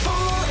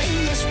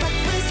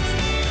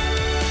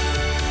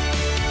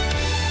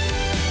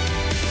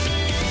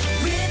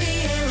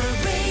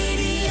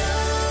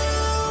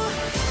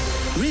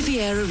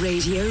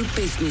Radio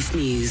Business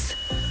News.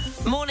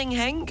 Morning,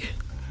 Henk.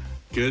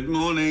 Good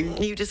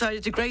morning. You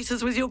decided to grace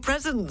us with your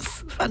presence.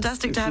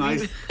 Fantastic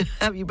to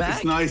have you back.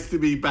 It's nice to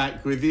be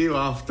back with you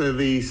after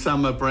the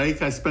summer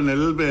break. I spent a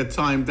little bit of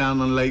time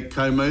down on Lake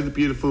Como. The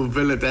beautiful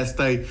Villa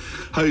d'Este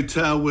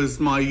Hotel was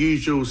my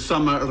usual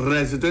summer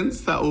residence.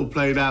 That all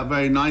played out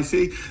very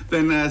nicely.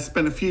 Then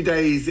spent a few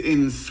days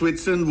in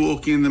Switzerland,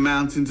 walking in the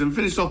mountains, and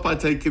finished off by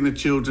taking the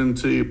children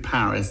to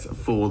Paris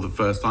for the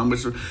first time,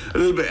 which was a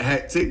little bit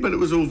hectic, but it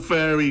was all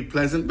very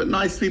pleasant, but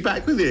nice to be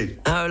back with you.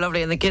 Oh,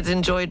 lovely. And the kids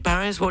enjoyed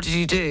Paris. What did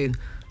you do?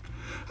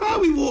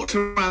 We walked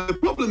around. The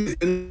problem is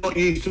they're not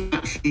used to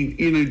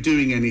actually,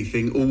 doing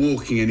anything or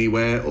walking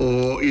anywhere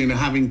or,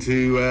 having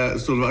to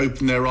sort of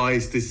open their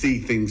eyes to see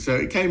things. So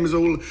it came as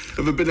all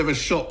of a bit of a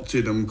shock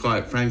to them,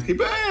 quite frankly.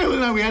 But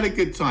we had a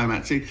good time,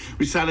 actually.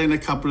 We sat in a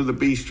couple of the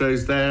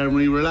bistros there and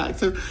we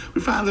relaxed.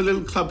 We found a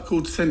little club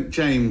called St.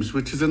 James,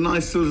 which is a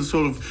nice little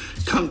sort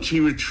of country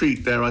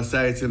retreat, dare I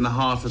say it, in the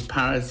heart of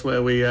Paris,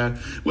 where we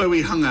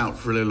hung out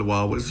for a little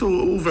while. It's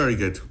all very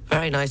good.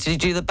 Very nice. Did you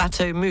do the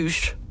bateau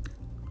mouche?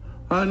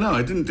 Oh, no,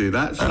 I didn't do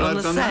that. On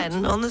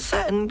the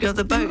Seine,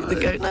 the boat that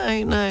goes... No,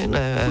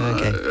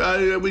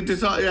 okay. We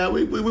decided,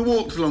 we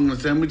walked along the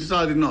Seine. We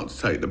decided not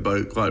to take the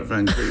boat, quite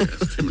frankly.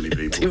 There's too many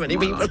people. Too many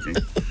people.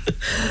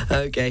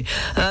 Okay.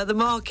 The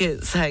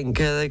markets, Henk,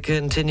 they're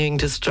continuing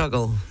to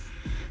struggle.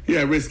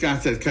 Yeah, risk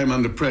assets came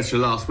under pressure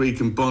last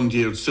week and bond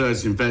yields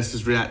surged.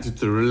 Investors reacted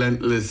to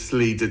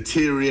relentlessly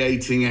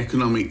deteriorating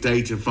economic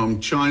data from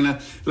China,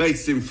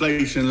 latest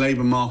inflation and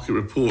labour market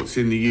reports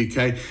in the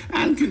UK,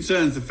 and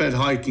concerns the Fed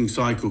hiking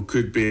cycle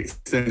could be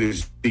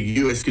extended. The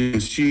US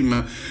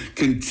consumer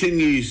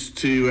continues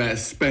to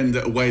spend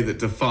at a way that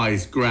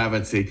defies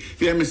gravity.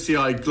 The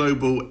MSCI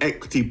Global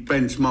Equity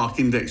Benchmark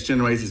Index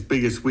generated its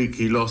biggest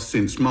weekly loss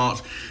since March.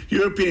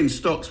 European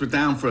stocks were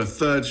down for a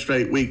third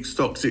straight week.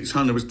 Stock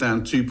 600 was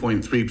down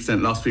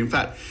 2.3% last week. In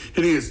fact,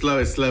 hitting its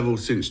lowest level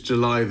since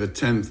July the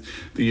 10th.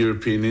 The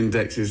European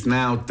index is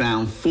now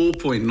down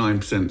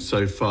 4.9%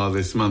 so far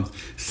this month.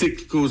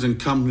 Cyclicals and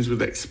companies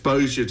with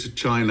exposure to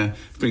China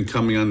have been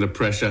coming under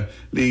pressure.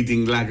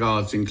 Leading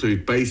laggards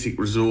include basic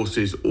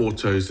resources,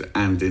 autos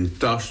and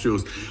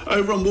industrials.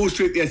 Over on Wall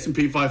Street, the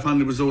S&P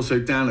 500 was also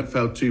down. It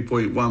fell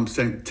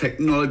 2.1%.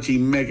 Technology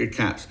mega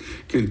caps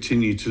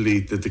continue to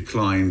lead the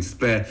declines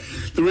there.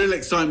 The real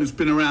excitement's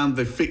been around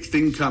the fixed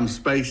income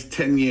space.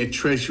 10-year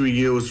Treasury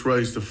yields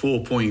rose to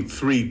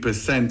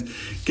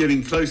 4.3%,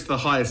 getting close to the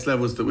highest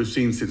levels that we've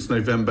seen since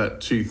November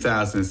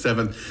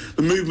 2007.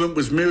 The movement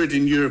was mirrored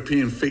in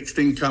European fixed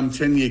income.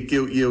 10-year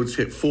gilt yields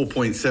hit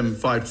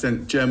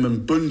 4.75%.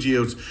 German Bund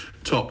yields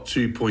top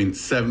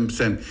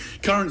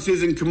 2.7%.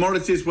 Currencies and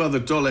commodities, well,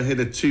 the dollar hit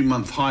a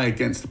 2-month high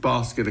against the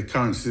basket of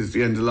currencies at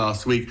the end of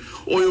last week.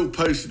 Oil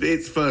posted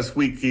its first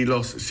weekly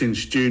loss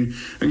since June,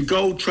 and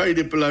gold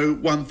traded below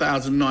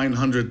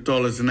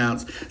 $1,900 an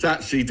ounce. It's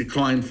actually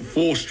declined for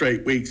 4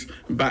 straight weeks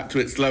and back to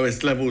its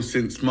lowest levels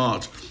since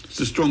March.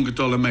 The stronger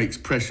dollar makes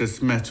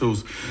precious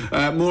metals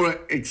more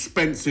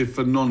expensive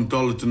for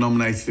non-dollar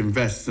denominated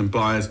investors and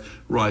buyers.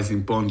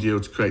 Rising bond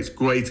yields creates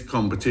greater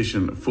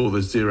competition for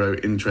the zero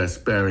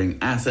interest bearing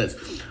assets.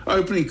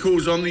 Opening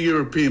calls on the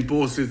European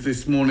bourses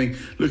this morning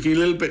looking a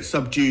little bit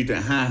subdued,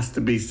 it has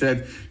to be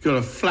said. Got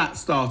a flat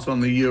start on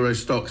the Euro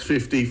Stoxx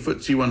 50,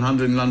 FTSE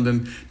 100 in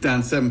London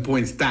down 7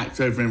 points, DAX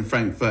over in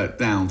Frankfurt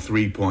down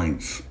 3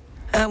 points.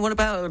 What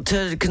about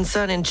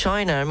concern in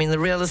China? I mean, the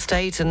real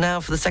estate, and now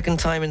for the second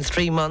time in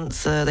 3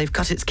 months, they've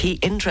cut its key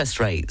interest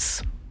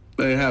rates.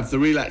 They have. The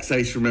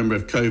relaxation, remember,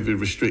 of COVID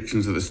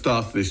restrictions at the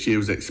start of this year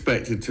was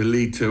expected to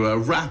lead to a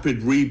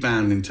rapid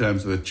rebound in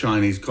terms of the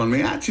Chinese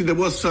economy. Actually, there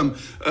was some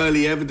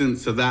early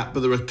evidence of that, but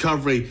the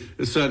recovery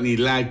has certainly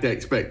lagged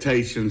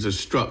expectations as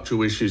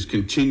structural issues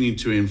continue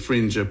to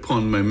infringe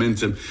upon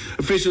momentum.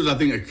 Officials, I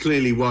think, are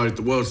clearly worried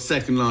the world's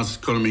second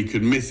largest economy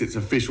could miss its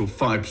official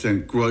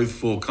 5% growth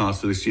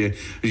forecast for this year.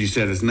 As you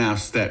said, has now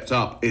stepped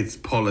up its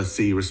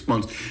policy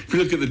response. If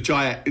you look at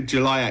the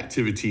July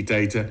activity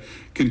data,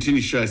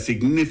 continue to show a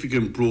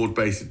significant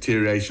broad-based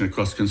deterioration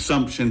across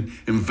consumption,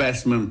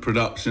 investment,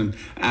 production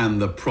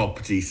and the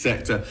property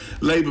sector.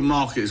 Labour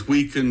market has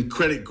weakened,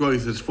 credit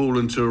growth has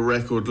fallen to a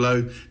record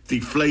low,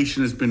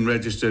 deflation has been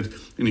registered,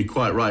 and you're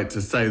quite right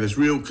to say there's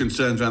real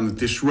concerns around the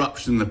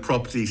disruption in the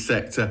property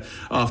sector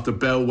after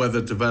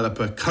bellwether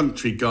developer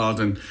Country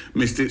Garden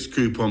missed its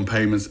coupon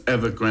payments.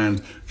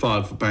 Evergrande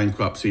filed for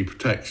bankruptcy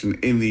protection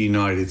in the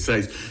United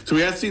States. So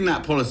we have seen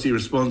that policy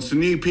response. The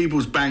new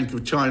People's Bank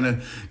of China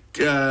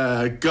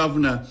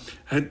governor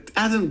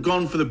hasn't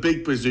gone for the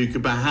big bazooka,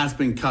 but has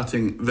been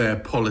cutting their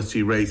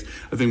policy rates.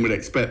 I think we'd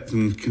expect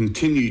them to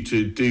continue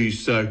to do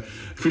so.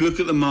 If we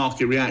look at the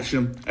market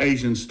reaction,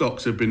 Asian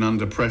stocks have been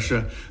under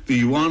pressure. The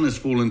yuan has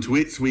fallen to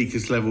its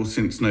weakest level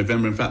since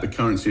November. In fact, the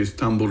currency has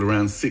tumbled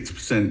around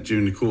 6%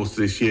 during the course of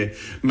this year,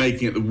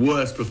 making it the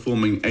worst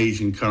performing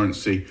Asian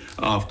currency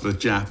after the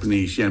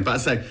Japanese yen. But I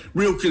say,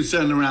 real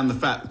concern around the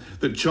fact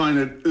that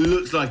China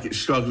looks like it's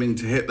struggling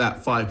to hit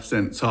that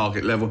 5%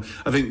 target level.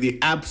 I think the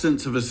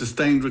absence of a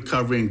sustained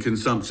recovery in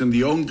consumption,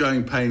 the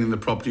ongoing pain in the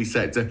property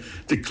sector,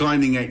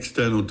 declining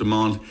external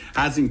demand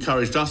has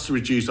encouraged us to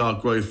reduce our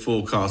growth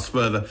forecast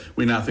further.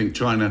 We now think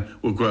China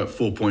will grow at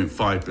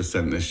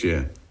 4.5% this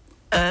year.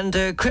 And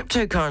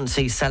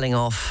cryptocurrency selling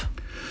off.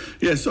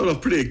 Yeah, sold off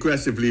pretty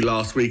aggressively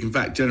last week, in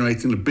fact,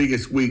 generating the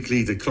biggest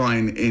weekly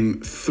decline in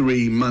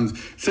 3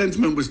 months.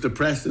 Sentiment was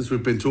depressed, as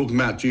we've been talking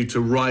about, due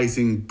to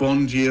rising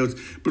bond yields,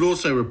 but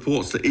also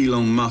reports that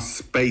Elon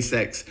Musk's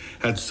SpaceX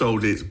had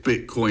sold its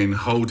Bitcoin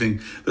holding.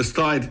 The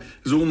slide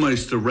is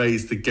almost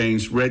erased the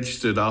gains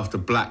registered after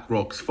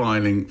BlackRock's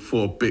filing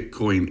for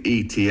Bitcoin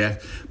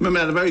ETF. Remember,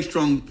 it had a very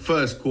strong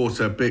first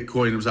quarter.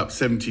 Bitcoin was up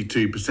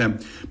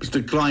 72%, but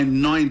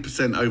declined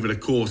 9% over the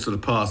course of the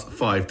past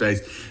 5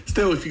 days.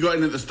 Still, if you got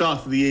in at the start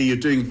of the year, you're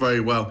doing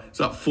very well. It's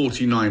up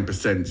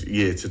 49%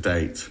 year to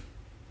date.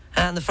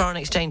 And the foreign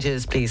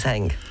exchanges, please,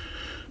 Henk.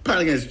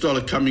 Pound against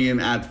dollar coming in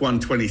at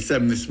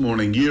 127 this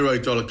morning. Euro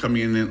dollar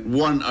coming in at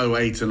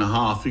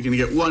 108.5. You're going to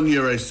get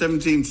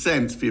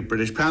 €1.17 for your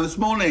British pound this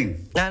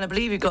morning. And I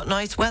believe you've got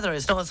nice weather.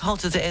 It's not as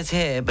hot as it is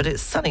here, but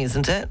it's sunny,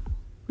 isn't it?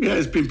 Yeah,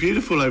 it's been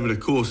beautiful over the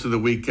course of the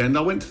weekend.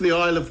 I went to the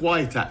Isle of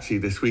Wight, actually,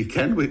 this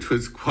weekend, which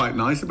was quite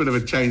nice. A bit of a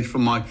change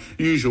from my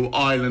usual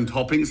island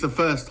hopping. It's the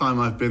first time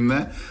I've been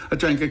there. I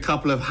drank a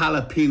couple of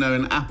jalapeno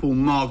and apple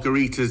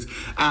margaritas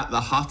at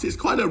the hut. It's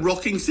quite a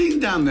rocking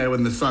scene down there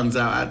when the sun's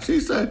out,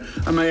 actually, so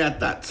I may add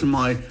that to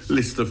my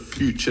list of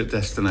future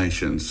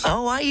destinations.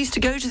 Oh, I used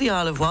to go to the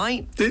Isle of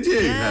Wight. Did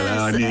you? Yes.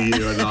 Hello, I knew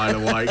you were an Isle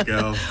of Wight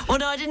girl. Well,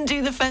 no, I didn't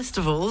do the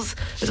festivals.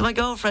 It was my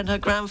girlfriend, her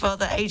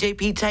grandfather,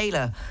 AJP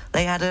Taylor.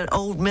 They had an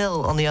old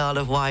mill on the Isle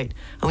of Wight,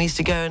 and we used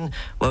to go and,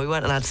 well, we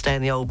weren't allowed to stay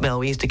in the old mill.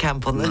 We used to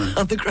camp on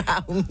the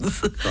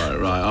grounds.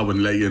 Right. I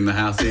wouldn't let you in the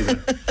house either.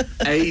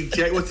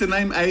 AJ, what's the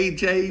name?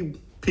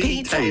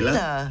 AJP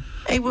Taylor.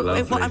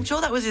 I'm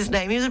sure that was his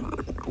name. He was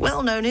a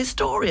well-known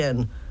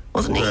historian,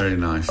 wasn't he? Very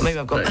nice. Or maybe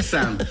I've got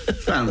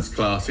sounds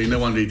classy. No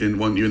wonder he didn't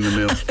want you in the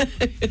mill.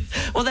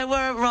 Well, there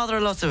were rather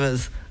a lot of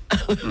us.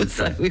 Okay.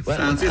 So we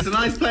went. It's a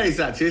nice place,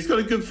 actually. It's got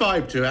a good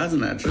vibe to it,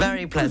 hasn't it?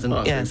 Very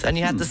pleasant, yes. And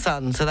you had the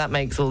sun, so that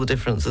makes all the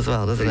difference as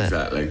well, doesn't it?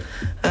 Exactly.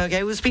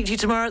 Okay, we'll speak to you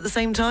tomorrow at the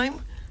same time.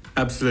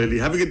 Absolutely.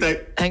 Have a good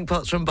day. Henk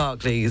Potts from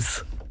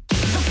Barclays.